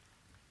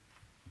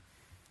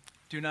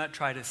Do not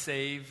try to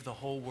save the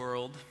whole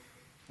world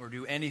or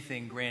do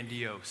anything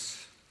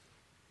grandiose.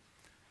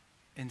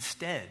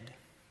 Instead,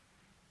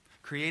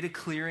 create a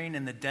clearing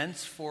in the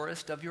dense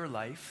forest of your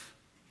life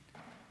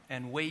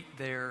and wait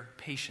there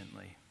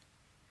patiently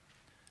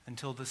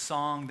until the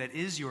song that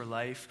is your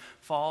life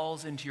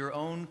falls into your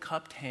own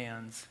cupped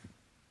hands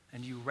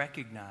and you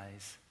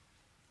recognize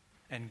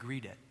and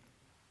greet it.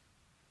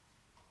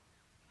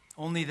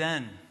 Only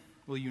then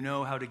will you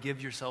know how to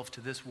give yourself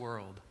to this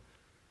world,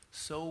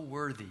 so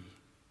worthy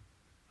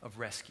of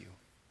rescue.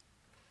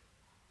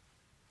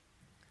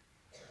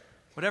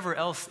 Whatever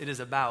else it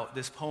is about,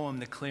 this poem,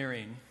 The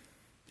Clearing,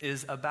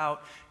 is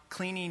about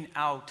cleaning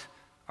out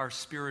our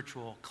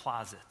spiritual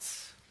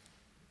closets.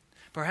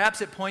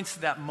 Perhaps it points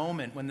to that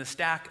moment when the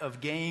stack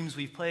of games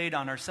we've played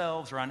on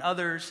ourselves or on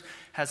others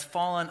has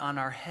fallen on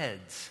our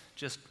heads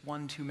just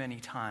one too many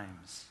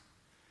times.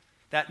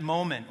 That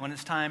moment when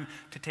it's time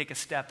to take a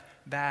step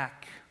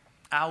back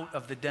out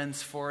of the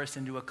dense forest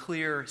into a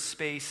clear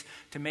space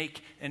to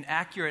make an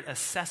accurate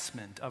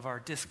assessment of our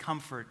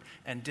discomfort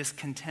and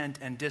discontent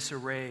and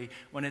disarray,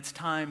 when it's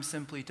time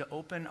simply to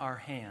open our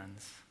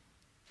hands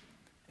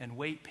and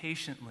wait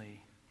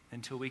patiently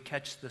until we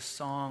catch the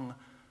song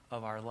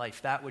of our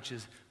life, that which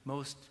is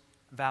most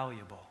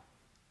valuable,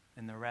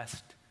 and the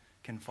rest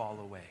can fall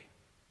away.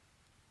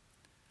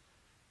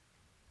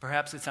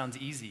 Perhaps it sounds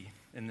easy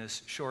in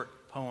this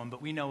short poem,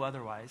 but we know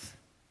otherwise,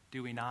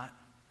 do we not?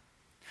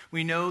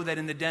 We know that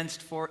in the dense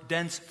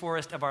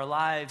forest of our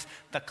lives,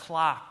 the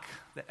clock,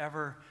 the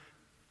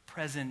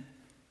ever-present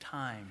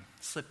time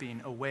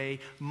slipping away,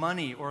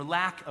 money or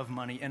lack of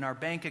money in our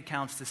bank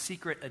accounts, the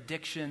secret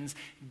addictions,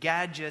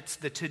 gadgets,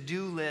 the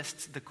to-do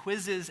lists, the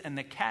quizzes and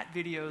the cat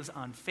videos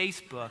on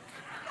Facebook,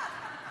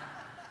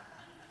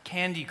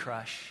 Candy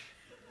Crush.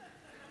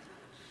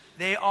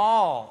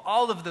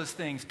 All of those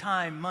things,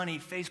 time, money,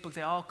 Facebook,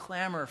 they all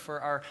clamor for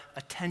our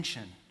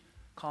attention,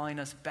 calling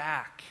us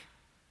back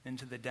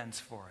into the dense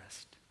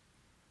forest.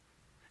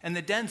 And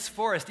the dense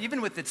forest, even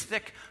with its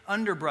thick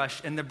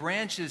underbrush and the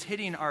branches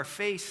hitting our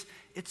face,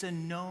 it's a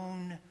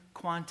known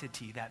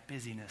quantity, that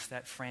busyness,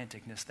 that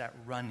franticness, that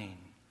running.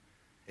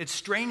 It's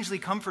strangely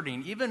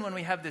comforting, even when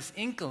we have this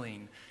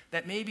inkling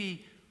that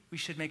maybe we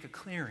should make a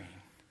clearing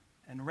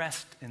and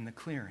rest in the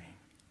clearing.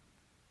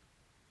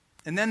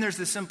 And then there's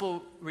the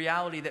simple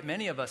reality that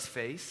many of us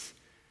face.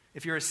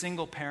 If you're a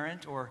single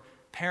parent or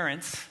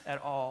parents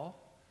at all,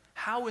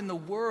 how in the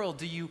world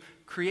do you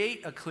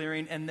create a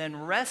clearing and then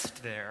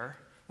rest there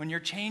when you're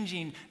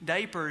changing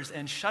diapers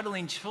and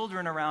shuttling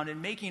children around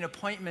and making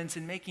appointments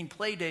and making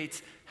play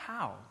dates?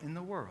 How in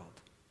the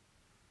world?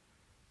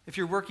 If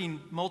you're working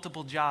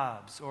multiple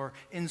jobs or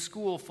in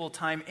school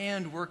full-time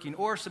and working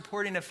or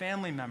supporting a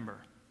family member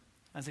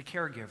as a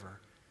caregiver,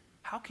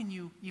 how can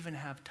you even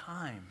have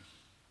time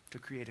to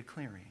create a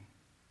clearing?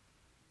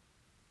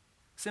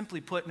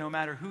 Simply put, no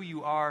matter who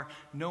you are,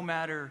 no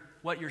matter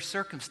what your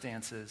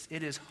circumstances,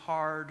 it is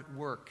hard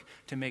work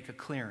to make a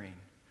clearing,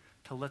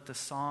 to let the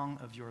song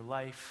of your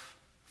life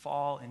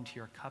fall into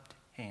your cupped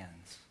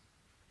hands.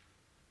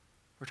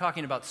 We're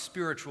talking about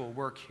spiritual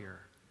work here.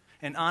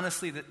 And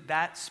honestly,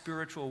 that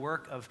spiritual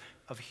work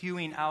of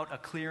hewing out a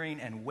clearing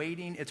and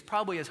waiting, it's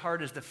probably as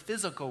hard as the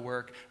physical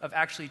work of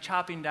actually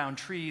chopping down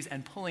trees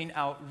and pulling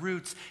out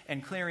roots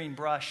and clearing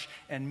brush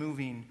and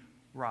moving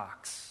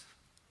rocks.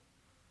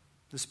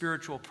 The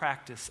spiritual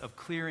practice of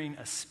clearing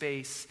a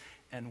space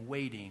and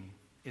waiting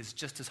is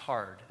just as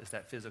hard as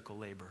that physical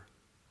labor.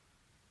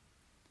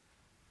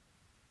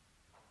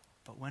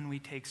 But when we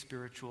take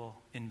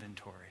spiritual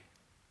inventory,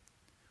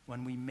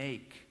 when we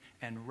make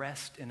and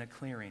rest in a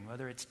clearing,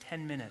 whether it's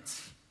 10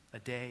 minutes a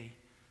day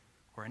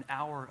or an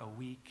hour a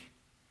week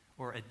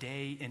or a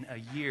day in a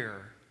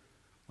year,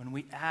 when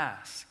we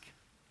ask,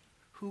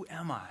 who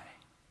am I?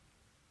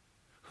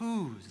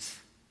 Whose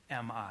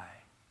am I?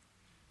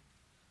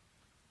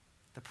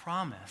 The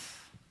promise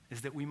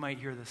is that we might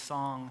hear the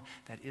song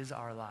that is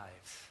our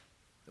lives,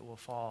 that will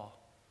fall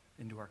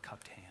into our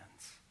cupped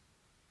hands.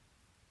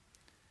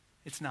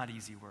 It's not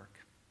easy work,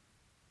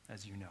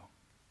 as you know.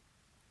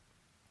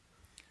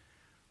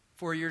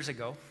 4 years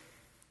ago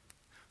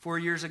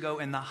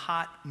in the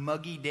hot,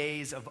 muggy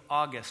days of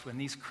August, when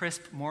these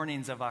crisp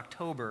mornings of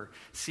October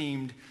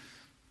seemed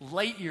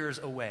light years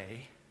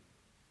away,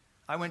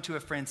 I went to a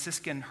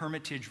Franciscan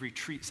hermitage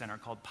retreat center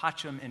called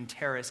Pacham in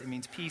Terrace. It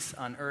means peace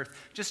on earth,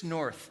 just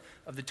north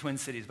of the Twin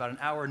Cities, about an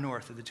hour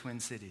north of the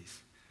Twin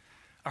Cities.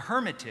 A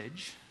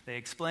hermitage, they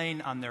explain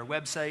on their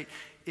website,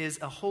 is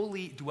a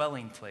holy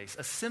dwelling place,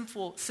 a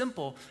simple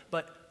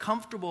but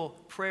comfortable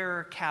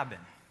prayer cabin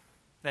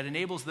that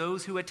enables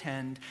those who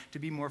attend to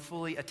be more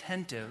fully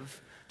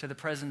attentive to the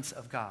presence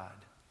of God,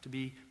 to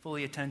be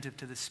fully attentive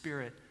to the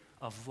spirit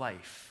of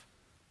life,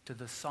 to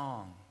the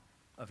song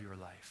of your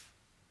life.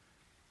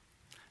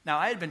 Now,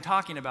 I had been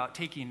talking about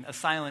taking a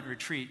silent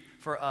retreat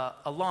for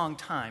a long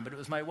time, but it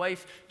was my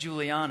wife,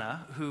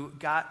 Juliana, who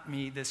got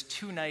me this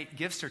 2-night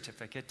gift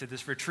certificate to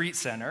this retreat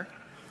center.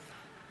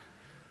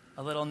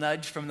 A little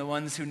nudge from the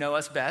ones who know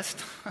us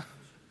best.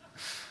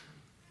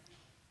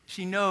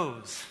 She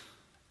knows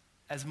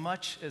as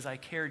much as I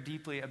care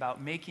deeply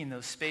about making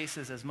those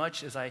spaces, as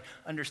much as I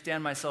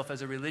understand myself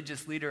as a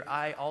religious leader,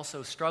 I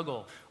also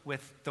struggle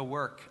with the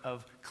work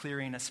of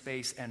clearing a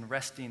space and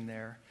resting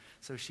there.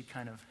 So she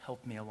kind of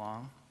helped me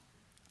along.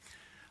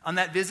 On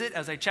that visit,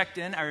 as I checked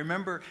in, I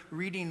remember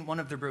reading one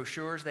of the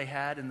brochures they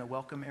had in the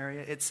welcome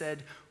area. It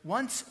said,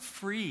 "Once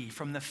free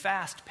from the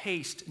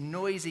fast-paced,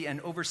 noisy,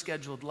 and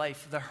overscheduled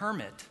life, the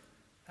hermit,"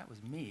 that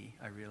was me,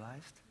 I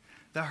realized,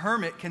 "the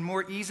hermit can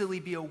more easily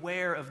be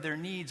aware of their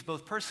needs,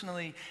 both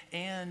personally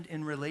and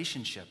in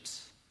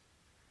relationships.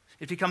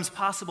 It becomes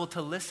possible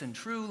to listen,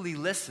 truly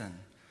listen,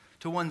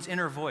 to one's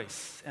inner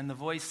voice and the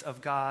voice of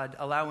God,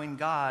 allowing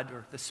God,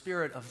 or the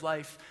spirit of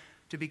life,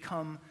 to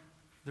become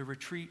the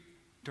retreat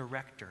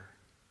director."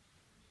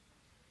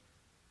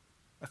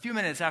 A few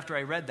minutes after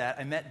I read that,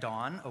 I met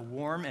Dawn, a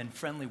warm and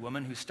friendly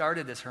woman who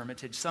started this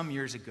hermitage some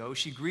years ago.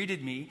 She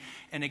greeted me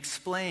and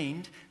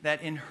explained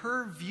that in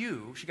her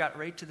view, she got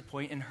right to the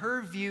point, in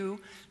her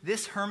view,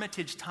 this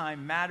hermitage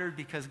time mattered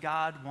because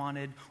God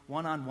wanted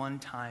one-on-one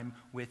time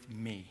with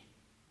me.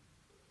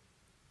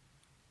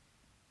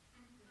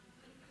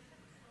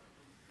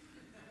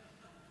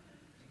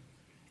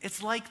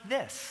 "It's like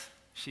this,"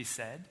 she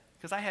said,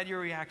 because I had your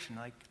reaction,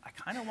 like, I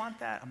kind of want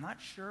that. I'm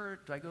not sure.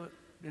 Do I go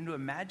into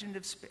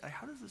imaginative space?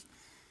 How does this?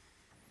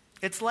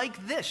 "It's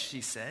like this,"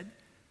 she said.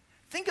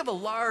 "Think of a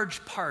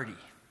large party.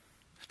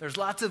 There's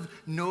lots of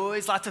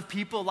noise, lots of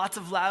people, lots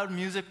of loud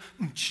music.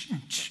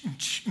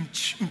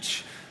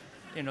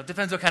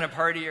 Depends what kind of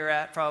party you're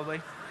at,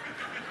 probably.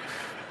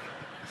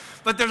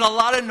 But there's a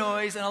lot of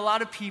noise and a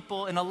lot of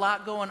people and a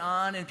lot going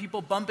on and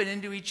people bumping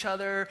into each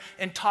other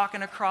and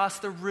talking across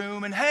the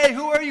room and, hey,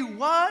 who are you,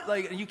 what?"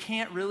 Like, you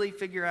can't really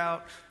figure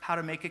out how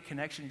to make a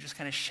connection. You're just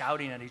kind of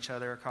shouting at each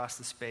other across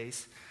the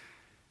space.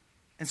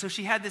 And so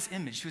she had this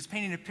image. She was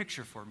painting a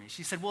picture for me.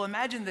 She said, well,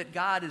 imagine that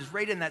God is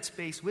right in that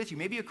space with you,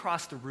 maybe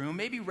across the room,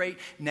 maybe right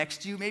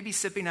next to you, maybe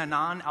sipping a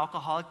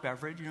non-alcoholic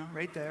beverage,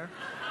 right there.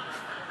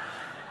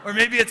 Or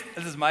maybe this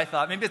is my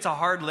thought, maybe it's a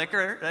hard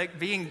liquor. Like,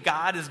 being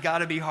God has got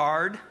to be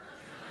hard.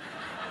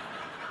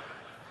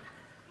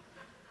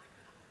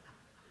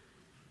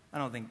 I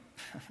don't think,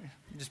 I'm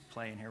just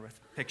playing here with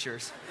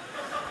pictures.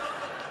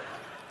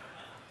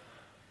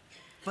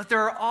 But there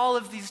are all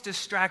of these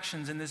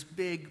distractions in this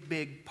big,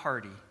 big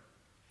party.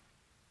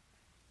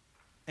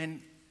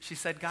 And she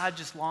said, God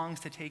just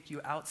longs to take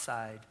you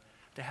outside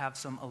to have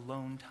some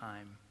alone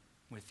time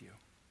with you.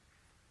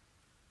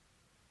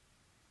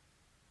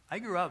 I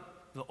grew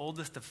up the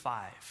oldest of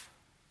 5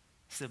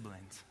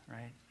 siblings,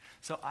 right?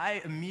 So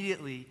I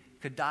immediately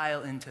could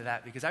dial into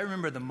that because I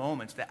remember the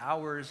moments, the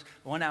hours,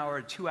 1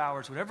 hour, 2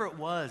 hours, whatever it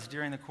was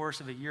during the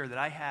course of a year that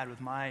I had with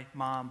my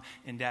mom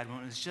and dad when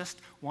it was just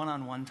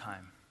one-on-one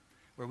time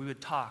where we would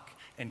talk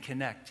and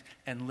connect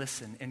and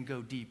listen and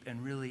go deep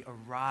and really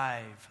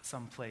arrive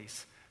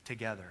someplace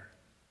together.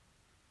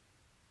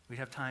 We'd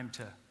have time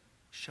to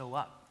show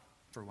up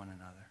for one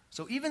another.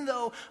 So even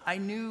though I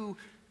knew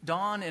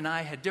Dawn and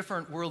I had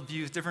different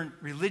worldviews, different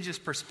religious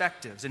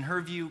perspectives, in her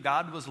view,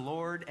 God was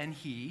Lord and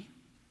He.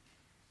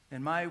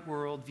 In my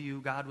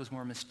worldview, God was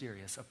more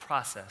mysterious, a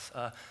process,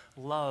 a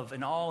love,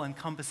 an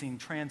all-encompassing,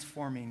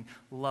 transforming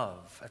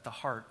love at the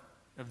heart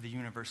of the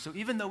universe. So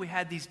even though we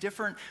had these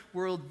different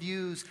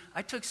worldviews,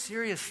 I took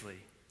seriously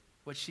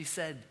what she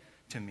said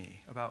to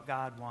me about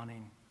God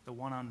wanting the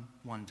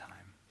one-on-one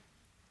time.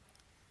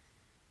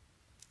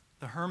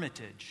 The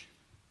Hermitage,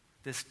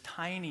 this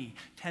tiny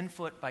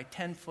 10-foot by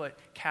 10-foot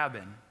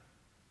cabin,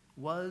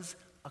 was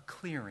a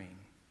clearing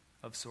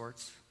of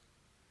sorts.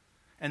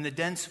 And the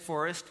dense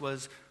forest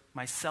was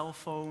my cell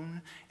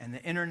phone and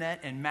the internet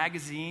and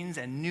magazines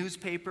and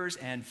newspapers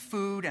and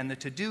food and the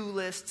to-do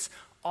lists,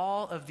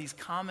 all of these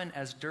common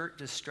as dirt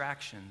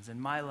distractions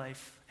in my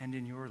life and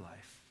in your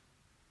life.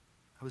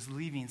 I was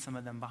leaving some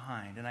of them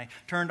behind, and I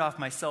turned off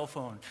my cell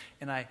phone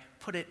and I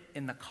put it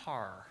in the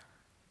car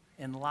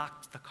and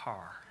locked the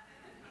car.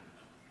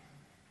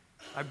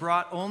 I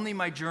brought only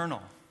my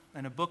journal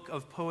and a book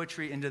of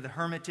poetry into the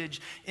Hermitage.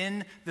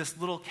 In this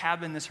little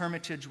cabin, this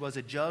Hermitage was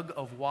a jug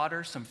of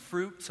water, some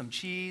fruit, some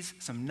cheese,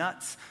 some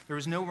nuts. There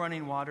was no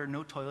running water,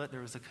 no toilet.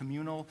 There was a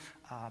communal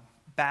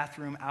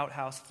bathroom,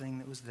 outhouse thing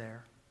that was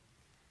there.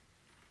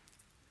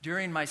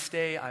 During my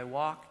stay, I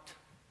walked,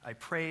 I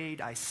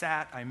prayed, I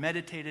sat, I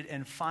meditated,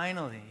 and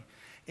finally,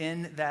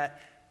 in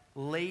that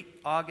late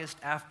August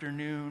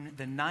afternoon,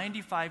 the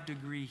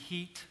 95-degree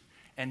heat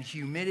and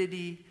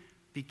humidity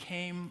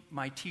became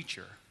my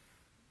teacher,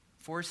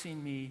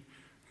 forcing me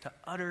to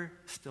utter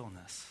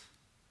stillness.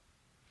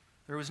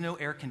 There was no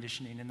air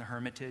conditioning in the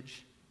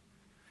Hermitage.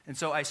 And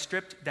so I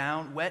stripped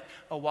down, wet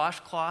a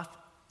washcloth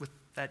with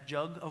that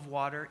jug of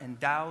water, and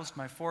doused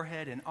my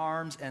forehead and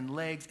arms and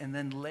legs, and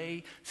then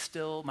lay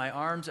still, my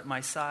arms at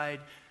my side,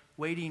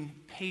 waiting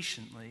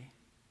patiently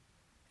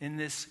in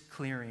this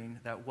clearing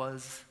that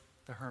was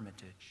the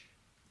Hermitage.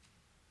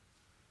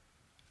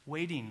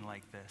 Waiting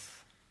like this,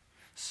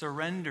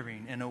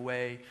 surrendering in a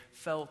way,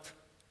 felt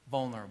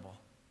vulnerable.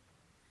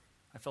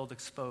 I felt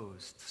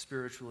exposed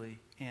spiritually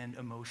and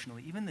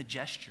emotionally. Even the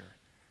gesture,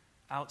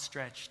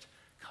 outstretched,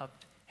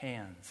 cupped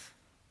hands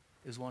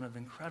is one of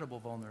incredible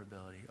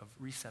vulnerability, of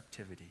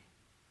receptivity.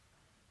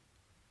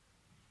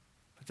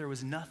 But there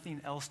was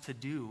nothing else to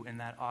do in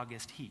that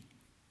August heat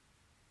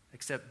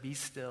except be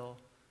still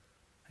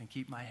and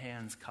keep my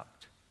hands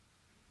cupped.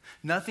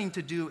 Nothing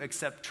to do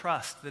except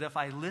trust that if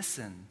I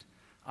listened,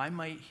 I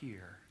might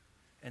hear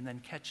and then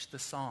catch the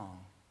song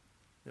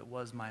that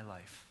was my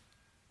life.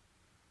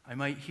 I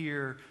might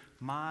hear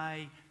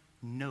my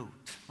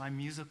note, my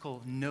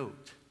musical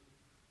note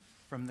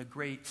from the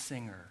great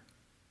singer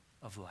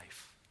of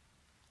life.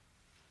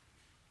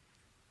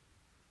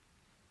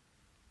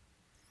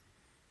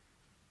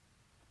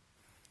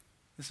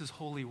 This is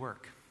holy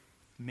work,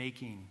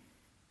 making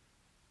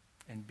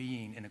and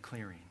being in a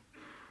clearing.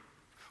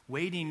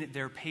 Waiting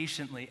there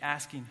patiently,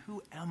 asking,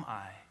 who am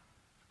I?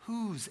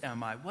 Whose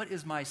am I? What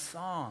is my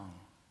song?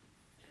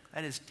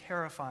 That is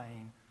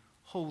terrifying,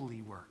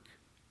 holy work.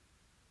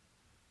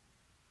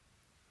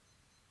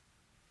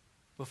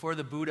 Before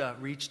the Buddha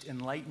reached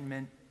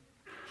enlightenment,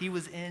 he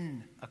was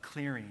in a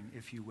clearing,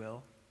 if you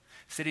will,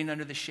 sitting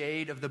under the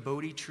shade of the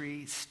Bodhi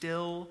tree.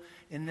 Still,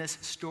 in this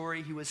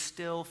story, he was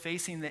still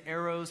facing the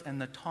arrows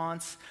and the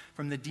taunts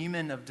from the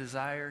demon of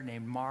desire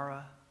named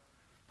Mara,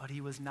 but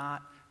he was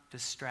not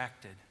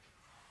distracted.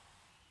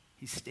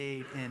 He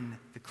stayed in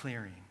the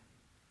clearing.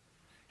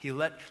 He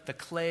let the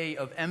clay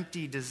of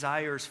empty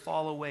desires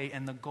fall away,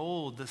 and the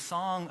gold, the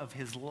song of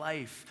his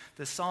life,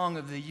 the song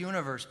of the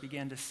universe,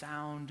 began to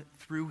sound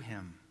through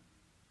him.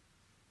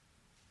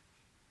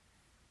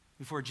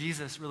 Before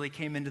Jesus really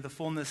came into the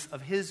fullness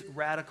of his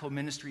radical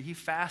ministry, he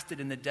fasted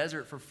in the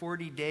desert for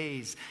 40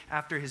 days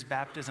after his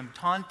baptism,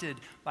 taunted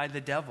by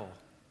the devil.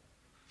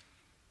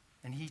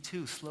 And he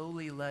too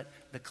slowly let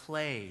the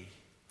clay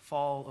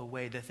fall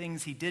away, the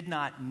things he did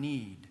not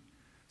need,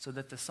 so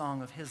that the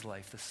song of his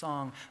life, the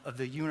song of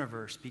the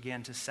universe,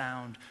 began to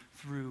sound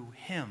through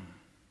him.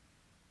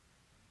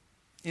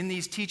 In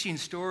these teaching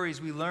stories,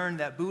 we learn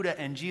that Buddha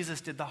and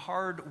Jesus did the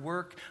hard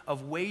work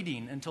of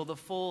waiting until the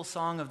full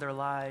song of their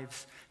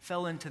lives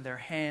fell into their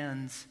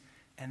hands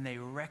and they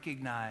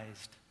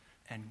recognized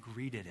and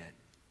greeted it.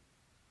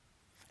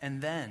 And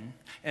then,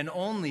 and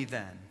only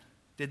then,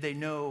 did they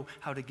know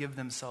how to give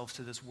themselves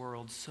to this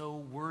world so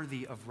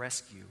worthy of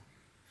rescue,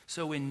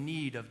 so in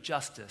need of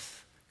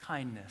justice,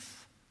 kindness,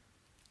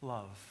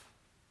 love.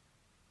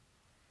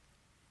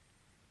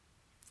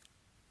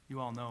 You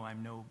all know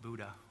I'm no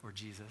Buddha or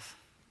Jesus.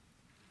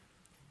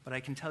 But I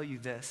can tell you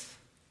this.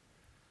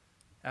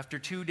 After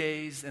 2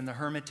 days in the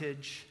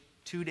hermitage,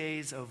 2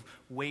 days of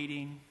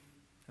waiting,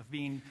 of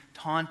being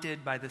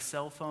taunted by the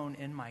cell phone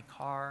in my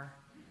car,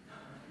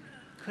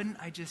 couldn't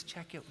I just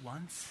check it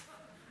once?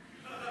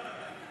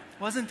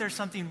 Wasn't there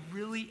something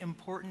really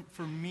important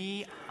for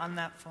me on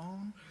that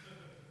phone?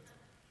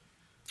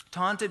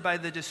 Taunted by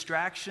the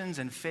distractions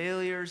and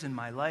failures in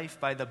my life,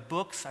 by the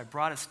books. I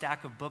brought a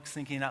stack of books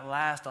thinking at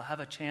last I'll have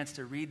a chance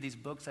to read these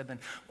books. I've been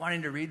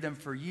wanting to read them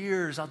for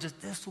years.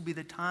 This will be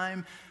the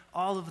time.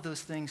 All of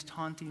those things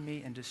taunting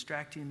me and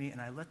distracting me,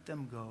 and I let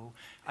them go.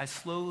 I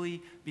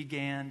slowly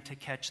began to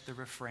catch the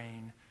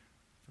refrain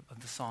of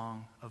the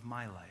song of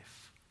my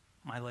life.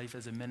 My life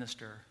as a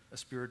minister, a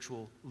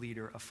spiritual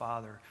leader, a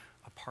father,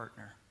 a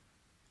partner.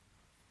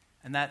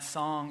 And that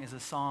song is a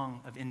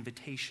song of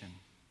invitation.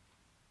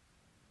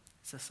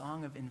 It's a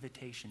song of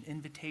invitation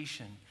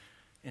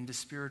into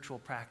spiritual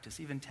practice,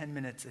 even 10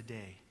 minutes a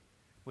day,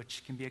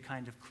 which can be a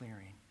kind of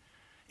clearing.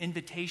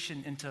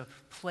 Invitation into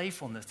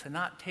playfulness, to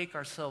not take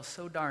ourselves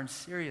so darn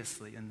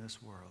seriously in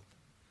this world.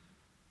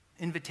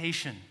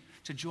 Invitation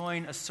to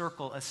join a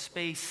circle, a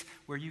space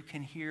where you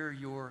can hear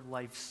your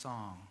life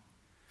song.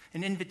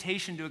 An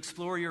invitation to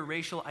explore your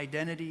racial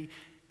identity,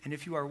 and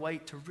if you are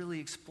white, to really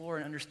explore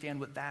and understand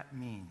what that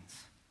means.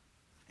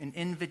 An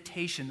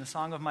invitation, the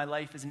song of my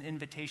life is an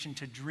invitation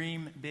to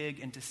dream big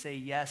and to say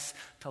yes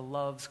to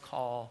love's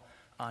call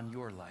on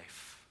your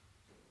life.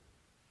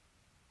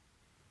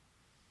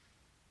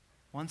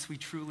 Once we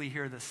truly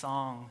hear the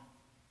song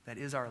that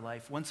is our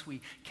life, once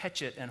we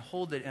catch it and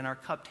hold it in our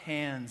cupped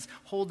hands,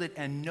 hold it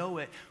and know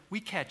it, we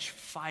catch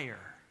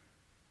fire.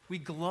 We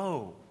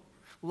glow.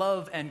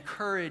 Love and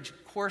courage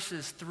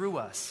courses through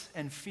us,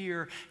 and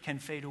fear can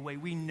fade away.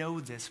 We know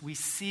this. We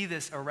see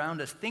this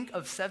around us. Think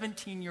of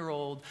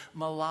 17-year-old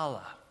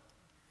Malala,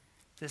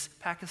 this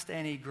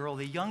Pakistani girl,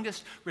 the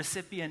youngest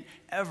recipient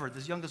ever, the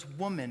youngest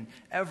woman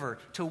ever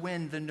to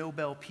win the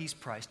Nobel Peace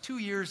Prize. 2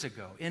 years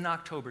ago, in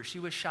October, she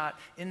was shot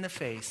in the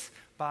face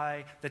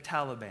by the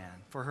Taliban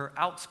for her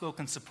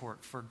outspoken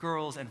support for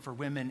girls and for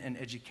women in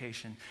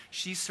education.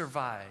 She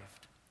survived.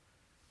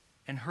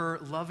 And her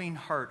loving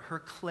heart, her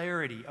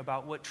clarity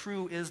about what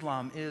true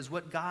Islam is,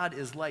 what God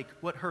is like,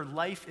 what her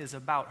life is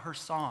about, her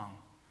song,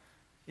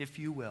 if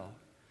you will,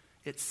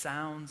 it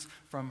sounds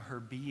from her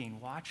being.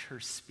 Watch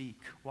her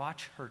speak.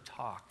 Watch her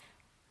talk.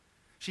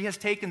 She has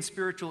taken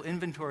spiritual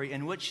inventory,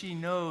 and what she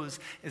knows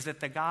is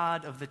that the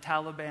God of the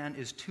Taliban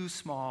is too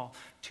small,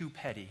 too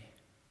petty.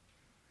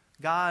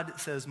 God,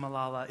 says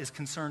Malala, is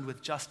concerned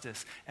with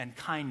justice and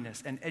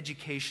kindness and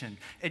education.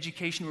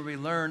 Education where we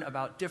learn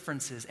about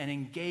differences and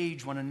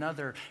engage one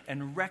another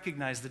and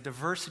recognize the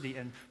diversity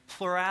and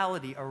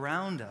plurality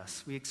around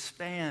us. We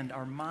expand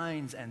our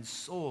minds and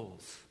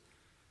souls.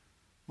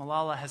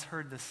 Malala has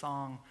heard the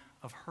song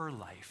of her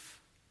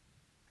life,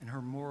 and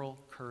her moral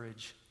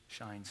courage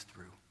shines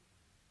through.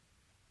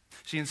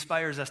 She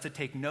inspires us to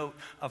take note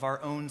of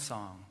our own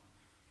song,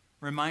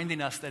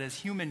 reminding us that as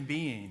human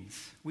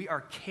beings, we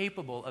are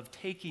capable of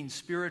taking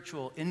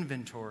spiritual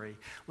inventory,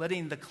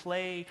 letting the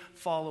clay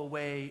fall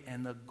away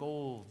and the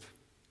gold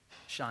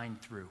shine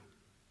through.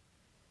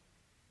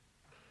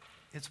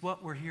 It's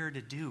what we're here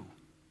to do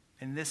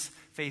in this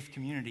faith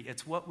community.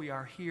 It's what we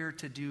are here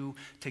to do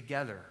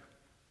together.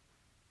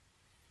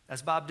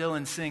 As Bob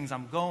Dylan sings,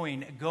 I'm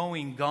going,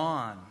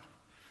 gone.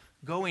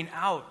 Going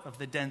out of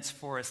the dense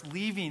forest,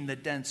 leaving the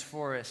dense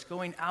forest,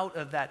 going out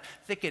of that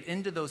thicket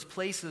into those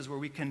places where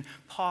we can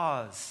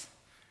pause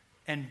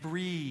and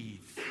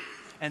breathe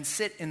and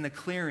sit in the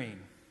clearing.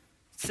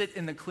 Sit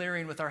in the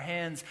clearing with our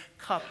hands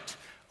cupped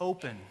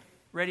open,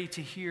 ready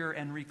to hear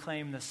and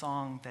reclaim the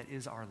song that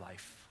is our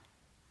life.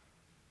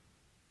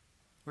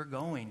 We're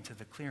going to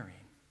the clearing.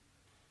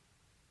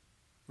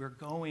 We're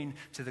going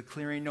to the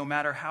clearing. No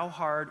matter how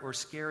hard or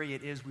scary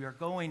it is, we are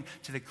going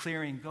to the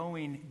clearing,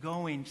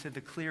 going to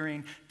the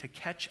clearing to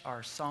catch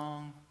our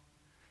song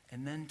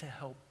and then to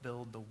help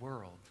build the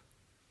world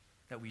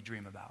that we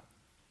dream about.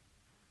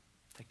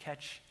 To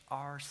catch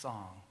our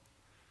song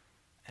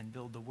and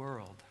build the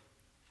world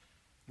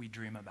we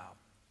dream about.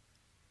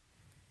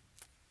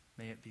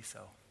 May it be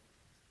so.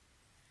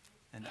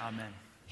 And amen.